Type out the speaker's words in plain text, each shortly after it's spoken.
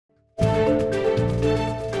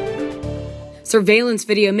Surveillance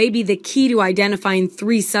video may be the key to identifying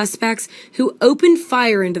 3 suspects who opened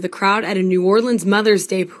fire into the crowd at a New Orleans Mother's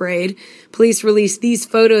Day parade. Police released these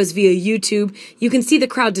photos via YouTube. You can see the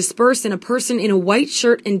crowd disperse and a person in a white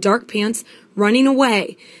shirt and dark pants running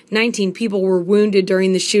away. 19 people were wounded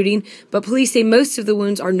during the shooting, but police say most of the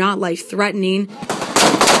wounds are not life-threatening.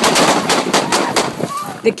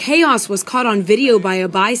 The chaos was caught on video by a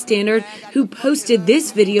bystander who posted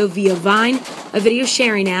this video via Vine, a video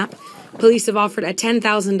sharing app. Police have offered a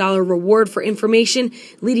 $10,000 reward for information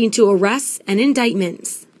leading to arrests and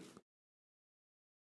indictments.